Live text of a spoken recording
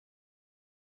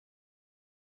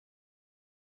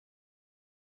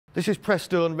This is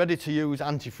Prestone ready-to-use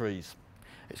antifreeze.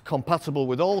 It's compatible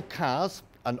with all cars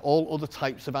and all other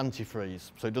types of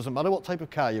antifreeze. So it doesn't matter what type of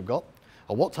car you've got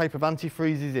or what type of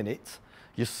antifreeze is in it,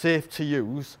 you're safe to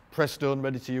use Prestone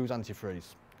ready-to-use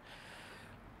antifreeze.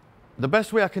 The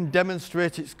best way I can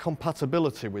demonstrate its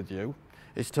compatibility with you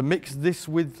is to mix this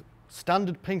with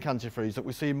standard pink antifreeze that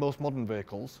we see in most modern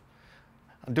vehicles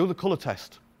and do the colour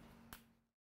test.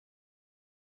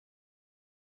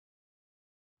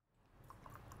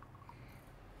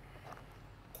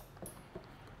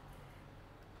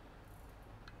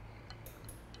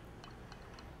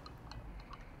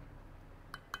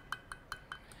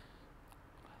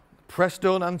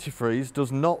 Prestone antifreeze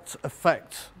does not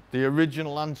affect the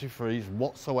original antifreeze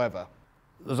whatsoever.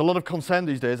 There's a lot of concern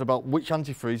these days about which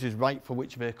antifreeze is right for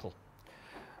which vehicle.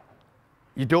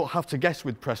 You don't have to guess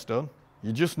with Prestone.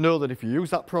 You just know that if you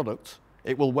use that product,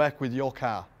 it will work with your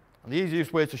car. And the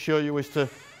easiest way to show you is to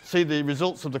see the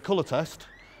results of the colour test.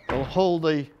 I'll hold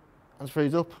the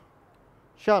antifreeze up,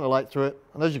 shine a light through it,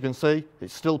 and as you can see,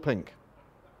 it's still pink.